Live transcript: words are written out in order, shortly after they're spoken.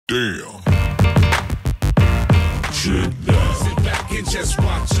Damn. Shit down. Sit back and just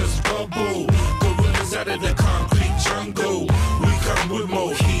watch us bubble. Gorillas out of the concrete jungle. We come with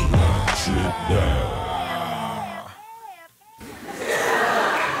more heat. Shit down.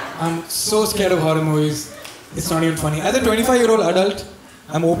 I'm so scared of horror movies. It's not even funny. As a 25-year-old adult,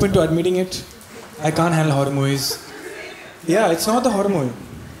 I'm open to admitting it. I can't handle horror movies. Yeah, it's not the horror movie.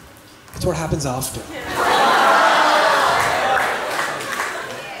 It's what happens after.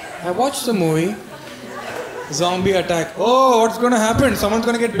 I watched the movie, zombie attack. Oh, what's gonna happen? Someone's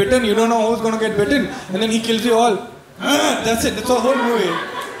gonna get bitten. You don't know who's gonna get bitten. And then he kills you all. That's it. That's the whole movie.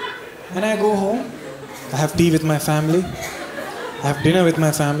 And I go home. I have tea with my family. I have dinner with my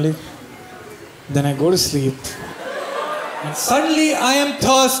family. Then I go to sleep. And suddenly I am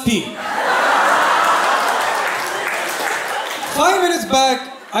thirsty. 5 minutes back,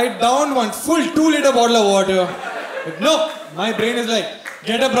 I downed one full 2-liter bottle of water. But no, my brain is like,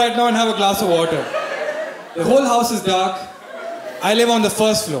 get up right now and have a glass of water. The whole house is dark. I live on the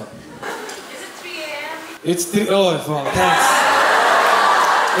first floor. Is it 3 a.m.? It's 3, oh wow, thanks.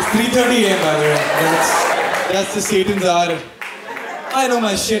 It's 3:30 a.m. by the way. That's the Satan's hour. I know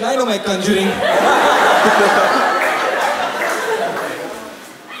my shit, I know my conjuring.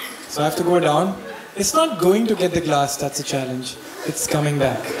 So I have to go down. It's not going to get the glass, that's a challenge. It's coming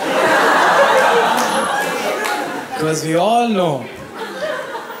back. Because we all know,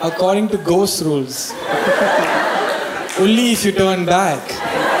 according to ghost rules, only if you turn back,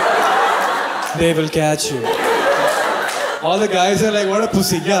 they will catch you. All the guys are like, what a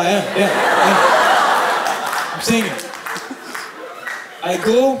pussy. Yeah. I'm saying it. I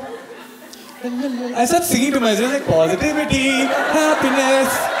go, I start singing to myself like positivity, happiness,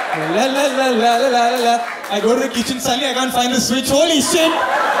 la la la la la la la. I go to the kitchen, suddenly I can't find the switch. Holy shit!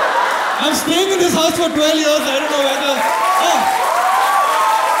 I'm staying in this house for 12 years, I don't know whether.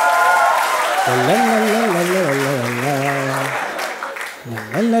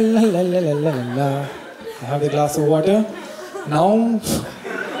 I have the glass of water. Now,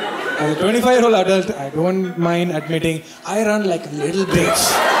 as a 25-year-old adult, I don't mind admitting I run like a little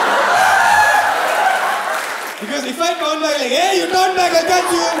bitch. Because if I turn back like, hey, you turn back, I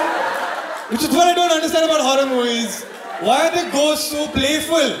got you. Which is what I don't understand about horror movies. Why are the ghosts so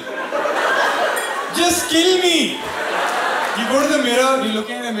playful? Just kill me. You go to the mirror, you're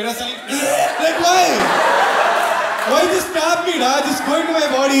looking in the mirror saying, like why? Why just stab me, da? Just go into my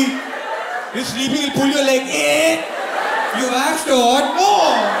body. You're sleeping, he'll pull your leg. You waxed or what? No!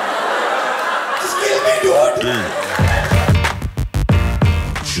 Just kill me, dude!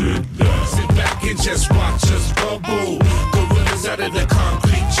 Shit down. Sit back and just watch us bubble.